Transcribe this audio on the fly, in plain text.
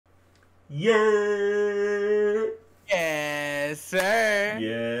Yeah. Yes, sir.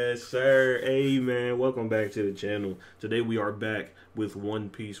 Yes, sir. Hey, man. Welcome back to the channel. Today we are back with One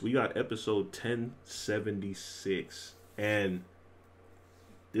Piece. We got episode 1076. And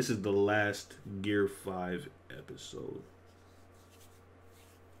this is the last Gear 5 episode.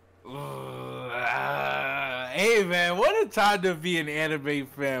 Hey, man. What a time to be an anime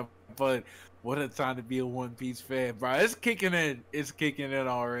fan. But what a time to be a One Piece fan, bro. It's kicking in. It's kicking in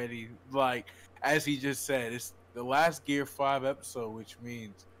already. Like, as he just said, it's the last Gear 5 episode, which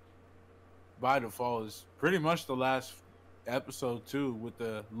means by default is pretty much the last episode too, with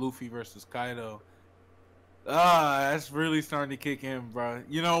the Luffy versus Kaido. That's really starting to kick in, bro.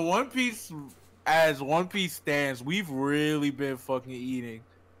 You know, One Piece, as One Piece stands, we've really been fucking eating,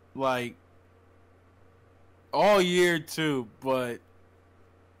 like, all year too, but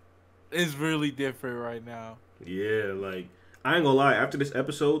it's really different right now. Yeah, like, I ain't gonna lie. After this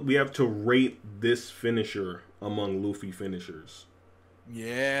episode, we have to rate this finisher among Luffy finishers.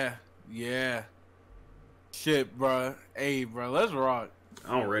 Yeah. Shit, bro. Hey, bro, let's rock.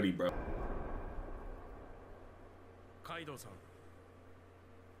 I'm ready, bro. Kaido-san.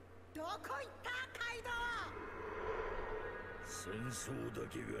 どこ行ったカイド戦争だ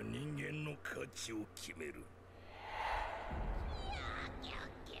けが人間の価値を決める。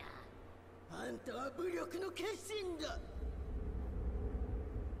あんたは武力の化身だ。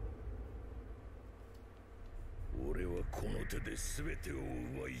俺はこの手で全てを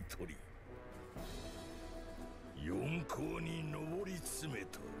奪い取り、四皇に上り詰め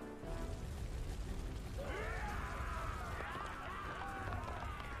た。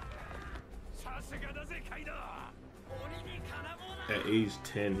さすがだぜカイド。鬼に金棒だ。 At age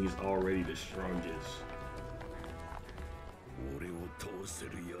 10, he's already the strongest. 俺を倒せ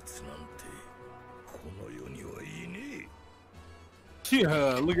るやつなんてこの世にはいねえ。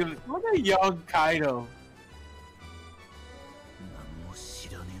 Yeah, look at young Kaido. 何も知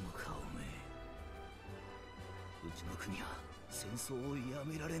らねえのかおめえ。うちの国は戦争をや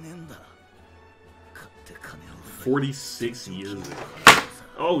められねえんだ。勝って金を奪い。 46 years ago.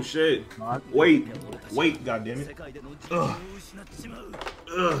 Oh shit. Wait, goddammit. Ugh.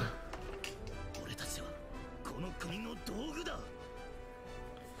 俺たちはこの国の道具だ。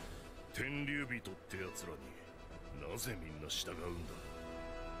天竜人ってやつらになぜみんな従うんだ。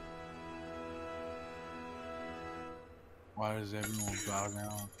 Why does everyone bow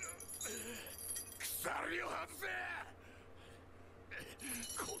down? 鎖を外せ。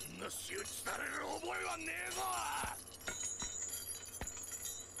こんな仕打ちされる覚えはねえぞ。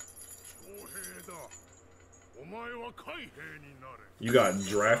徴兵だ。お前は海兵になれ。 You got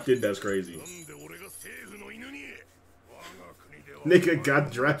drafted? That's crazy. なんで俺が政府の犬に。我が国では Nigga got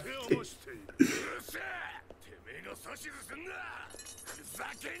drafted. うるせえ。てめえが指図すんな。ふざ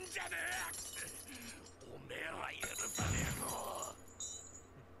けんじゃねえ。おめえは許さねえぞ。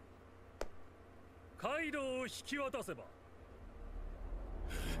カイドを引き渡せば。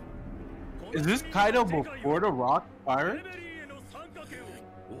 Is this Kaido before the Rock Pirate?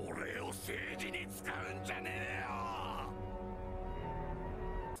 俺を政治に使うんじゃねえよ。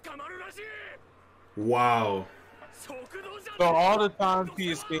捕まるらしい。 Wow. So all the times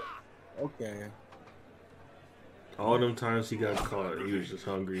he escaped. Okay. All them times he got caught, he was just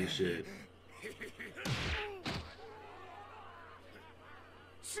hungry as shit.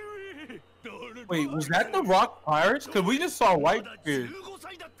 Wait, was that the Rock Pirates? Cause we just saw Whitebeard.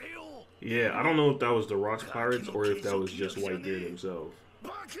 Yeah, I don't know if that was the Rocks Pirates or if that was just Whitebeard himself.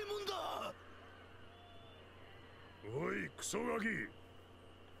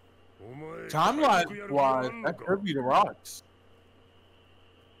 Timeline-wise, that could be the Rocks.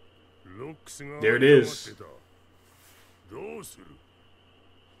 There it is.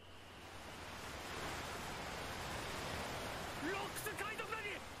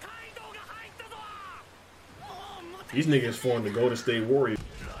 These niggas formed the Golden State Warriors.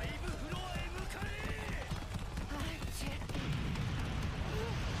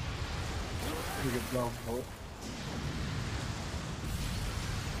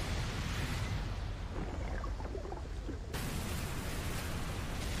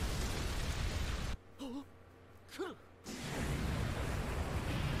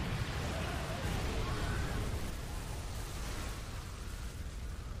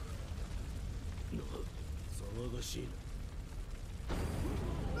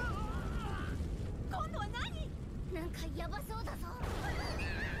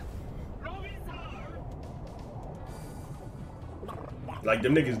 Like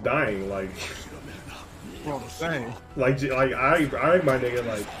them niggas dying, like What I'm saying. Like I my nigga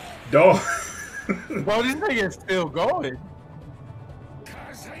like, dog. Bro, this nigga is still going.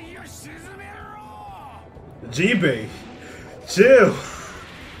 Jinbei, chill.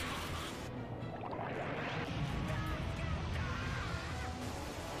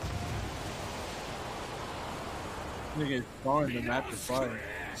 Nigga throwing them at the fire.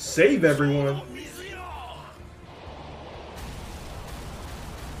 Save everyone.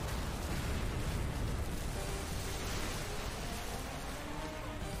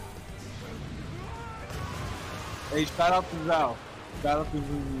 Hey, shout out to Zhao. Shout out to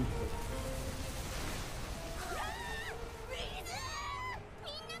Zuzu.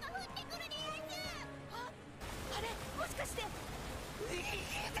 あれもしかして逃げて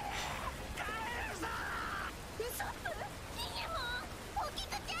帰るぞウソップ逃げも大き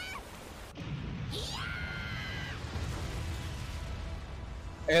くて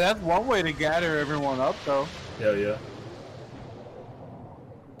Hey, that's one way to gather everyone up, though. Hell yeah.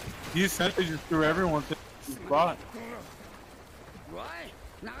 You essentially just threw everyone to the spot. おい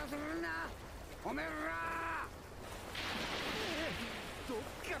長すぎるなおめえらどっ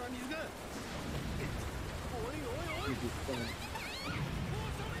から水がおいおいおい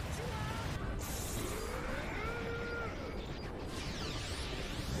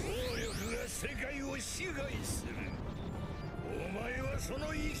暴力が世界を支配するお前はそ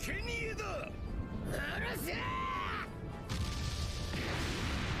の生贄だうるせえ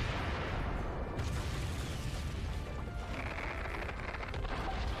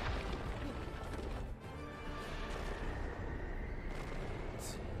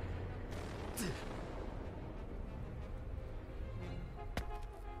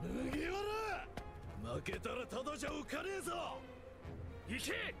麦わら負けたらただじゃ浮かねえぞ行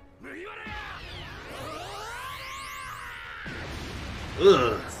け麦わら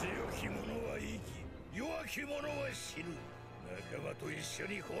Ugh. 強き者は生き弱き者は死ぬ仲間と一緒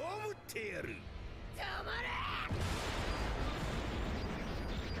に葬ってやる止まれ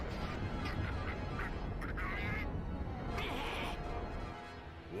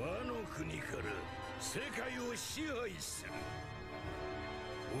和の国から世界を支配する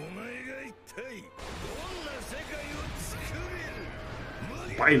お前が一体どんな世界を作れ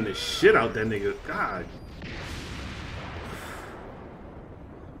る Biting the shit out that nigga. God.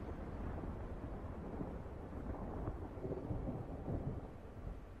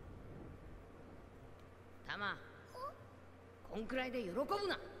 タマこんくらいで喜ぶ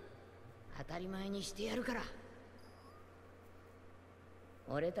な当たり前にしてやるから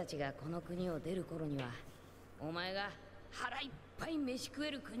俺たちがこの国を出る頃にはお前が腹いっぱい飯食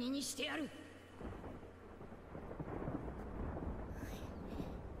える国にしてやる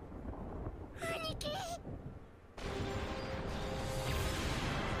兄貴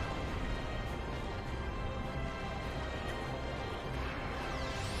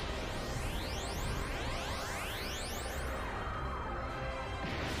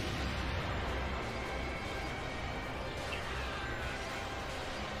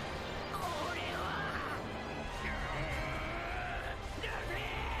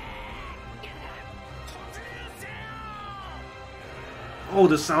Oh,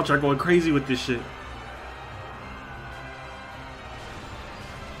 the soundtrack going crazy with this shit.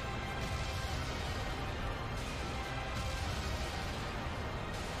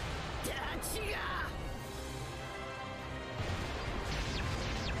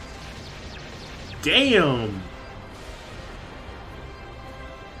 Damn.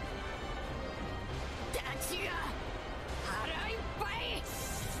 たちが腹いっぱい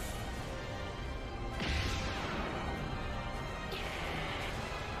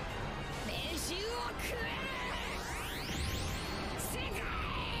飯を食え世界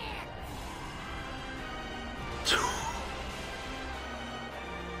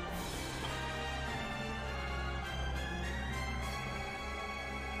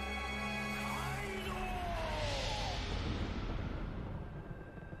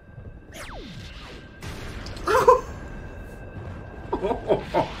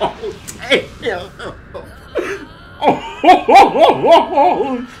Damn.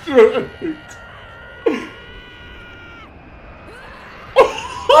 Oh, shit.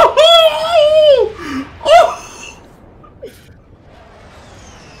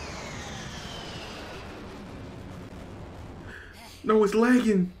 No, it's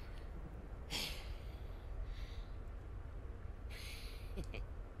lagging.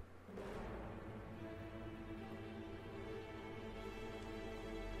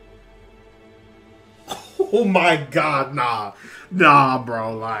 Oh my god, nah. Nah,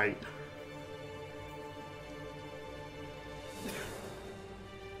 bro, like.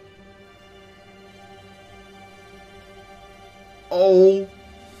 Oh.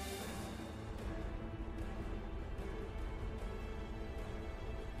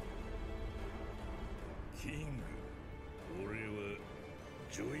 キング、俺は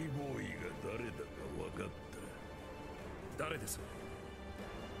ジョイボーイが誰だか分かった。誰です？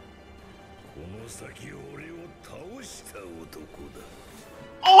この先俺を倒した男だ。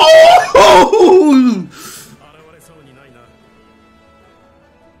Oh! 現れそうにないな。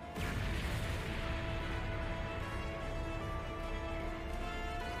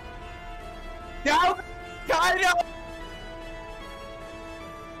Down, Kaido!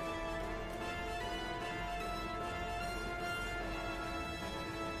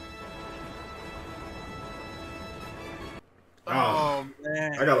 Oh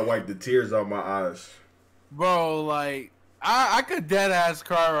man, I gotta wipe the tears out my eyes. bro, like I could dead ass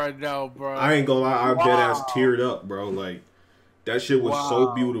cry right now, bro. I ain't gonna lie, I Wow. dead ass teared up, bro. Like that shit was so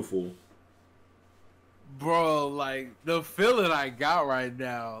Wow. beautiful. Bro, like the feeling I got right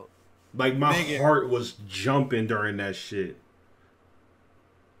now. Like my Nigga. heart was jumping during that shit.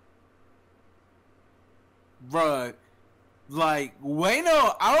 Bruh, like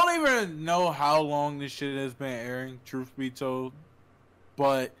Wano, I don't even know how long this shit has been airing, truth be told,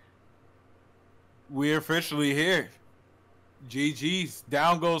 but we're officially here. GG's.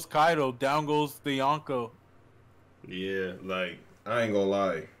 Down goes Kaido, down goes the Yonko. Yeah, like I ain't gonna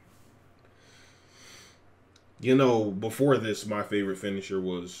lie. You know, before this, my favorite finisher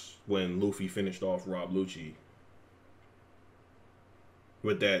was when Luffy finished off Rob Lucci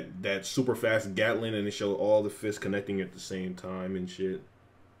with that super fast Gatling, and it showed all the fists connecting at the same time and shit.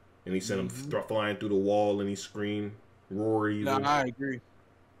 And he sent him flying through the wall, and he screamed, Rory. Nah, I agree.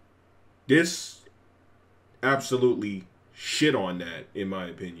 This absolutely shit on that, in my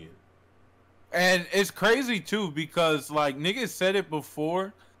opinion. And it's crazy too because like niggas said it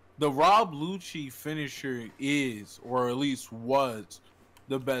before, the Rob Lucci finisher is, or at least was,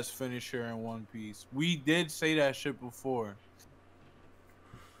 the best finisher in One Piece. We did say that shit before.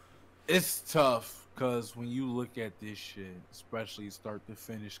 It's tough because when you look at this shit, especially start to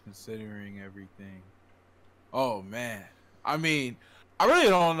finish, considering everything. Oh man, I mean, I really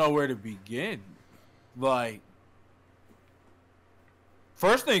don't know where to begin. Like,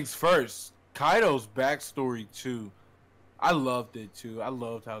 first things first, Kaido's backstory too. I loved it too. I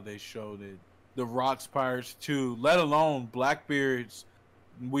loved how they showed it. The Rocks Pirates too, let alone Blackbeard's.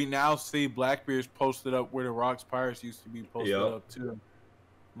 We now see Blackbeard's posted up where the Rocks Pirates used to be posted up too.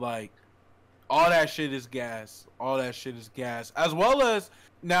 Like, all that shit is gas. All that shit is gas. As well as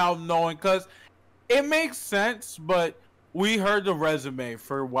now knowing, because it makes sense, but we heard the resume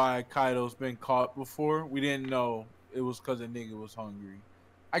for why Kaido's been caught before. We didn't know it was because a nigga was hungry.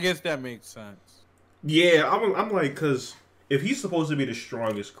 I guess that makes sense. Yeah, I'm like, because if he's supposed to be the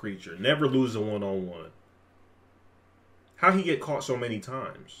strongest creature, never lose a one-on-one, how he get caught so many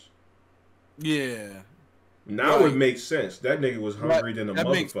times? Yeah. Now Like, it makes sense. That nigga was hungry than a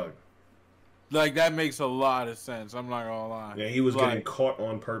motherfucker. Like, that makes a lot of sense. I'm not gonna lie. Yeah, he was like, getting caught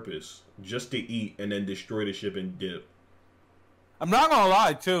on purpose just to eat and then destroy the ship and dip. I'm not gonna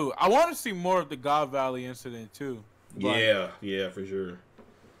lie, too. I want to see more of the God Valley incident, too. Like, yeah, for sure.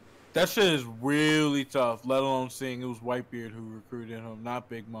 that shit is really tough, let alone seeing it was Whitebeard who recruited him, not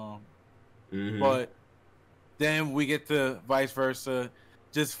Big Mom. Mm-hmm. But then we get to vice versa,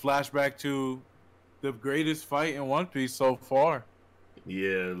 just flashback to the greatest fight in One Piece so far.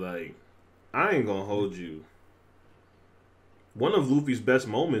 Yeah, like, I ain't gonna hold you. One of Luffy's best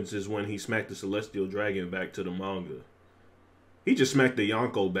moments is when he smacked the Celestial Dragon back to the manga. He just smacked the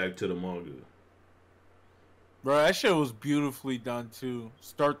Yonko back to the manga. Bro, that shit was beautifully done too,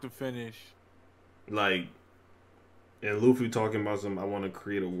 start to finish. Like, and Luffy talking about I want to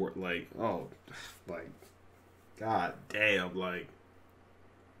create a world, like, oh, like, god damn, like.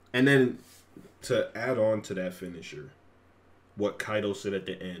 And then to add on to that finisher, what Kaido said at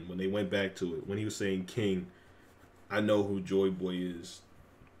the end when they went back to it, when he was saying, King, I know who Joy Boy is.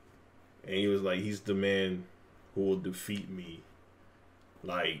 And he was like, he's the man who will defeat me.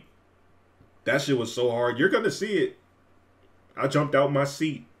 Like, that shit was so hard. You're gonna see it. I jumped out my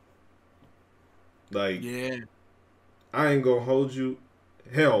seat. Like, Yeah. I ain't gonna hold you.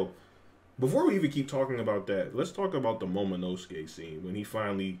 Hell, before we even keep talking about that, let's talk about the Momonosuke scene when he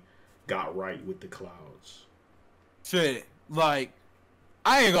finally got right with the clouds. Shit, like,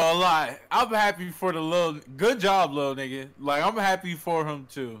 I ain't gonna lie. I'm happy for the little, good job, little nigga. Like, I'm happy for him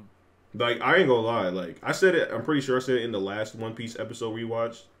too. Like, I ain't gonna lie. Like, I said it, I'm pretty sure I said it in the last One Piece episode we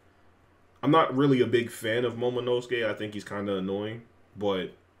watched. I'm not really a big fan of Momonosuke. I think he's kind of annoying.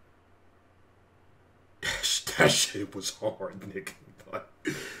 But that shit was hard, nigga.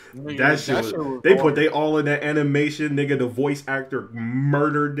 Like, that shit was they hard. Put they all in that animation, nigga. The voice actor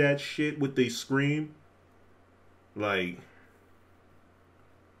murdered that shit with the scream. Like,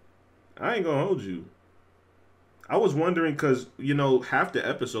 I ain't gonna hold you. I was wondering because half the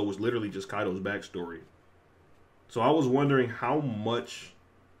episode was literally just Kaido's backstory. So I was wondering how much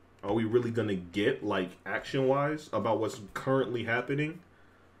are we really gonna get, like, action wise about what's currently happening.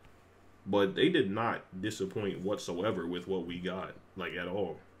 But they did not disappoint whatsoever with what we got, like, at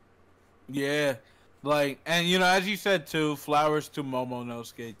all. Yeah, like, and as you said too, flowers to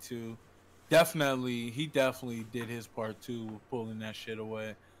Momonosuke too. He definitely did his part too, pulling that shit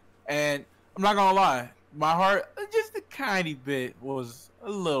away. And I'm not gonna lie, my heart just a tiny bit was a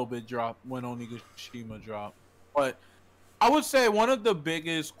little bit dropped when Onigashima dropped. But I would say one of the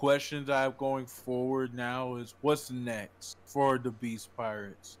biggest questions I have going forward now is what's next for the Beast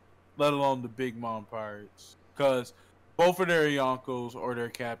Pirates, let alone the Big Mom Pirates, because both of their Yonkos or their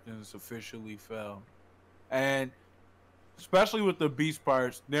captains officially fell, and especially with the Beast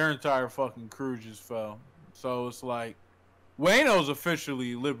Pirates, their entire fucking crew just fell. So it's like Wano's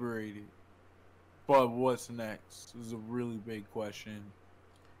officially liberated, but what's next is a really big question.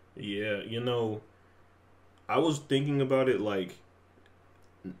 Yeah, I was thinking about it, like,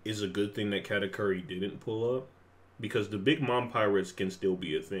 is a good thing that Katakuri didn't pull up, because the Big Mom Pirates can still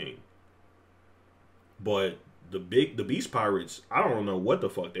be a thing, but the Beast Pirates, I don't know what the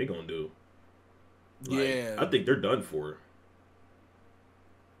fuck they gonna do. Like, Yeah, I think they're done for.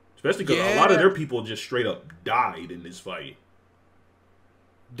 Especially because a lot of their people just straight up died in this fight.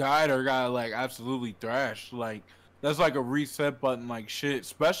 died or got like absolutely thrashed. Like that's like a reset button, like shit.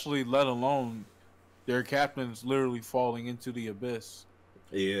 Especially let alone their captains literally falling into the abyss.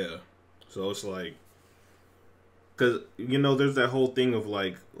 Yeah, so it's like, because there's that whole thing of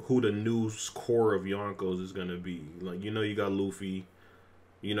like who the new core of Yonkos is gonna be. Like you got Luffy,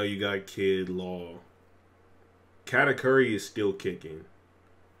 you got Kid, Law. Katakuri is still kicking.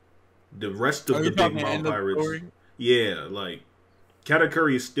 The rest of the Big Mom Pirates, yeah, like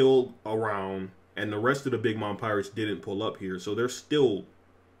Katakuri is still around, and the rest of the Big Mom Pirates didn't pull up here, so they're still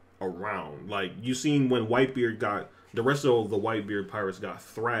around. Like you seen when Whitebeard the rest of the Whitebeard Pirates got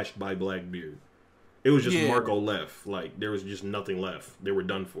thrashed by Blackbeard. It was just Marco left. Like there was just nothing left. They were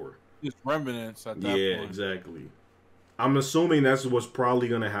done for. Just remnants at that point. Yeah, exactly. I'm assuming that's what's probably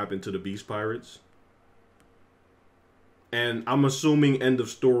gonna happen to the Beast Pirates. And I'm assuming end of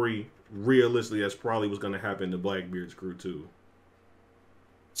story, realistically, that's probably what's going to happen to Blackbeard's crew, too.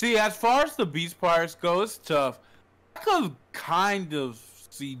 See, as far as the Beast Pirates go, it's tough. I could kind of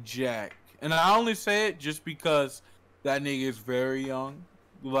see Jack. And I only say it just because that nigga is very young.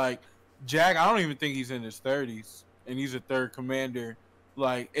 Like, Jack, I don't even think he's in his 30s. And he's a third commander.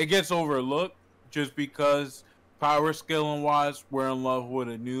 Like, it gets overlooked just because power scaling wise, we're in love with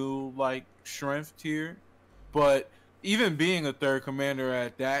a new, like, strength tier. But even being a third commander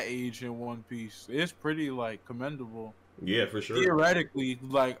at that age in One Piece is pretty, like, commendable. Yeah, for sure. Theoretically,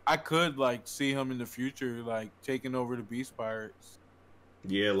 like, I could, like, see him in the future, like, taking over the Beast Pirates.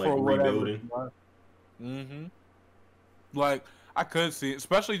 Yeah, like, rebuilding. Mm-hmm. Like, I could see it,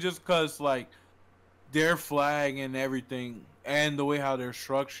 especially just because, like, their flag and everything and the way how they're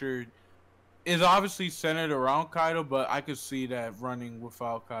structured is obviously centered around Kaido, but I could see that running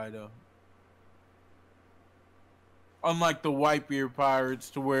without Kaido. Unlike the Whitebeard Pirates,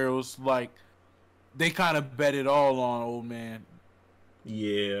 to where it was like they kind of bet it all on Old Man.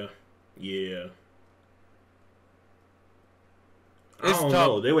 Yeah. It's I don't tough.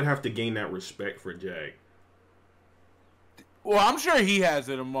 know. They would have to gain that respect for Jack. Well, I'm sure he has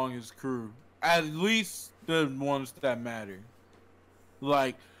it among his crew. At least the ones that matter.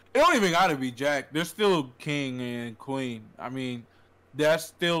 Like, it don't even gotta be Jack. They're still king and queen. I mean, that's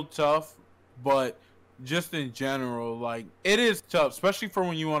still tough, but just in general, like, it is tough, especially for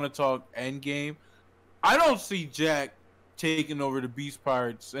when you want to talk endgame. I don't see Jack taking over the Beast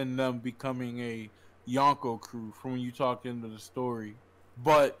Pirates and them becoming a Yonko crew from when you talk into the story.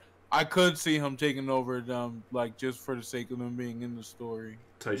 But I could see him taking over them, like, just for the sake of them being in the story.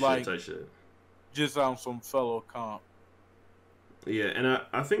 Tight shit. Just on some fellow comp. Yeah, and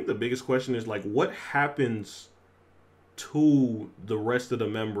I think the biggest question is, like, what happens to the rest of the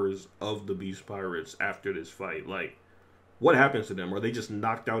members of the Beast Pirates after this fight? Like, what happens to them? Are they just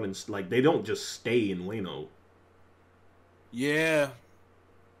knocked out and, like, they don't just stay in Wano? Yeah.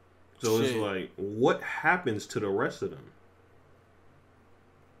 So It's like, what happens to the rest of them?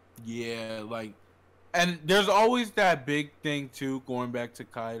 Yeah, like, and there's always that big thing too, going back to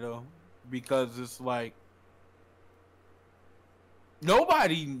Kaido, because it's like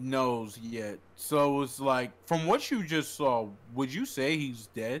nobody knows yet. So it's like, from what you just saw, would you say he's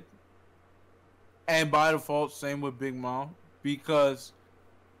dead? And by default, same with Big Mom, because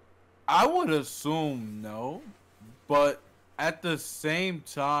I would assume no, but at the same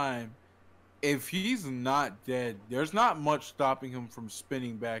time, if he's not dead, there's not much stopping him from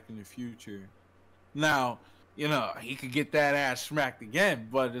spinning back in the future. Now, you know, he could get that ass smacked again,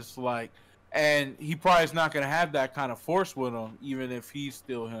 but it's like, and he probably is not going to have that kind of force with him, even if he's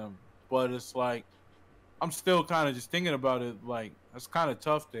still him. But it's like, I'm still kind of just thinking about it, like, that's kind of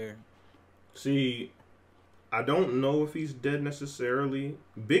tough there. See, I don't know if he's dead necessarily.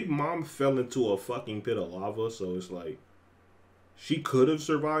 Big Mom fell into a fucking pit of lava, so it's like, she could have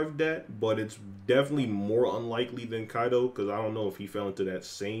survived that, but it's definitely more unlikely than Kaido, because I don't know if he fell into that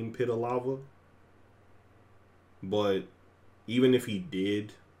same pit of lava. But even if he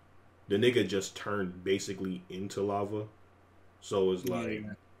did, the nigga just turned basically into lava. So it's like,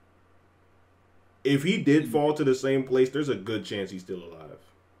 if he did fall to the same place, there's a good chance he's still alive.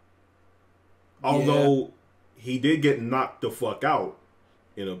 Although he did get knocked the fuck out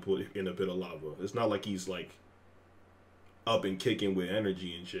in a pit of lava. It's not like he's like up and kicking with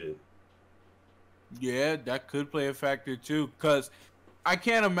energy and shit. Yeah, that could play a factor too, because I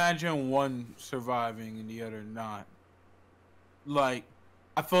can't imagine one surviving and the other not. Like,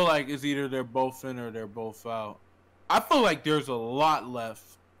 I feel like it's either they're both in or they're both out. I feel like there's a lot left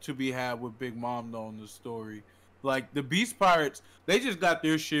to be had with Big Mom though in the story. Like, the Beast Pirates, they just got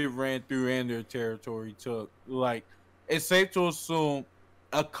their shit ran through and their territory took. Like, it's safe to assume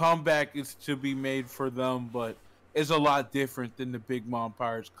a comeback is to be made for them, but it's a lot different than the Big Mom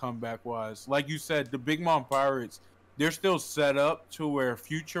Pirates comeback-wise. Like you said, the Big Mom Pirates, they're still set up to where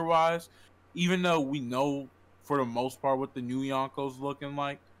future-wise, even though we know for the most part what the new Yonko's looking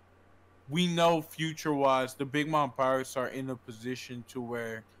like, we know future-wise the Big Mom Pirates are in a position to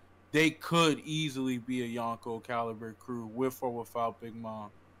where they could easily be a Yonko caliber crew with or without Big Mom.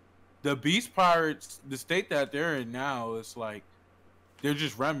 The Beast Pirates, the state that they're in now, is like, they're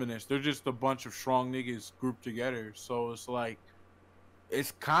just remnants. They're just a bunch of strong niggas grouped together. So it's like,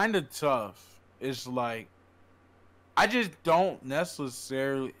 it's kind of tough. It's like, I just don't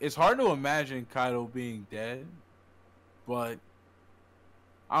necessarily, it's hard to imagine Kaido being dead, but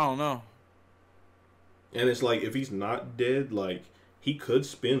I don't know. And it's like, if he's not dead, like, he could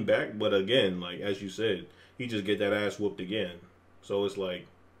spin back, but again, like, as you said, he just get that ass whooped again. So it's like,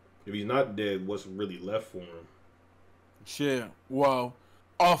 if he's not dead, what's really left for him? Shit. Well,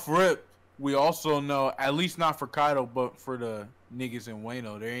 off rip, we also know, at least not for Kaido, but for the niggas in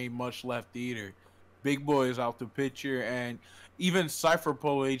Wano, there ain't much left either. Big Boy is out the picture, and even Cypher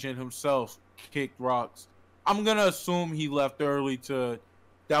Pole Agent himself kicked rocks. I'm gonna assume he left early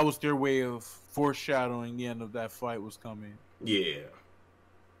that was their way of foreshadowing the end of that fight was coming. Yeah.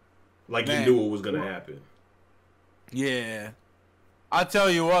 Like, Man, he knew it was gonna happen. Yeah. I tell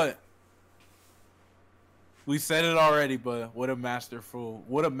you what. We said it already, but what a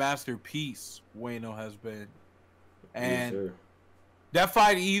masterpiece Wano has been. And Yes, that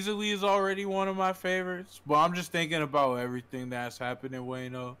fight easily is already one of my favorites, but I'm just thinking about everything that's happened in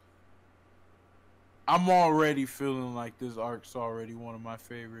Wano. I'm already feeling like this arc's already one of my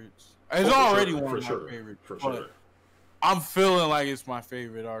favorites. It's already one of my favorites. For sure. I'm feeling like it's my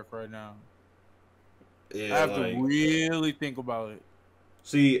favorite arc right now. Yeah, I have to really think about it.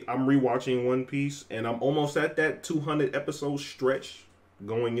 See, I'm rewatching One Piece, and I'm almost at that 200 episode stretch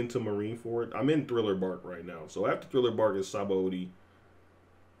going into Marineford. I'm in Thriller Bark right now. So after Thriller Bark is Sabaody.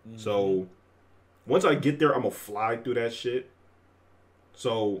 Mm-hmm. So once I get there, I'm going to fly through that shit.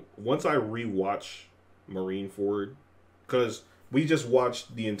 So once I rewatch Marineford, because we just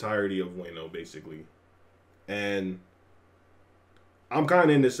watched the entirety of Wano, basically. And I'm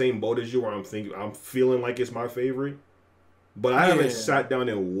kind of in the same boat as you, where I'm feeling like it's my favorite. But I haven't sat down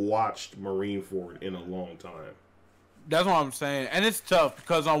and watched Marineford in a long time. That's what I'm saying. And it's tough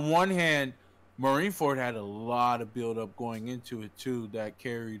because on one hand, Marineford had a lot of build up going into it too that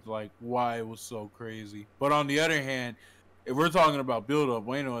carried like why it was so crazy. But on the other hand, if we're talking about build up,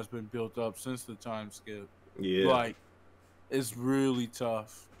 Wano has been built up since the time skip. Yeah. Like, it's really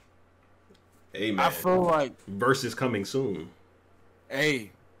tough. Hey, man. I feel like Versus coming soon.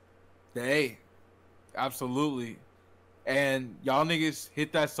 Hey. Absolutely. And y'all niggas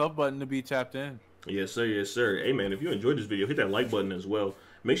hit that sub button to be tapped in. Yes, sir. Yes, sir. Hey, man, if you enjoyed this video, hit that like button as well.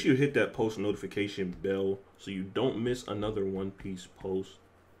 Make sure you hit that post notification bell so you don't miss another One Piece post.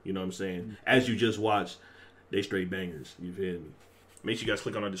 You know what I'm saying? As you just watched, they straight bangers. You feel me? Make sure you guys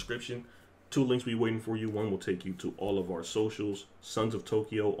click on our description. 2 links will be waiting for you. One will take you to all of our socials. Sons of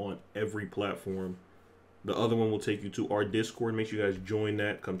Tokyo on every platform. The other one will take you to our Discord. Make sure you guys join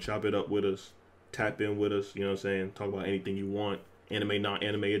that. Come chop it up with us. Tap in with us. You know what I'm saying? Talk about anything you want. Anime,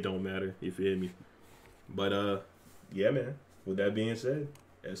 non-anime, it don't matter. You feel me? But, yeah, man. With that being said,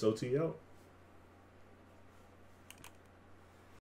 SOT out.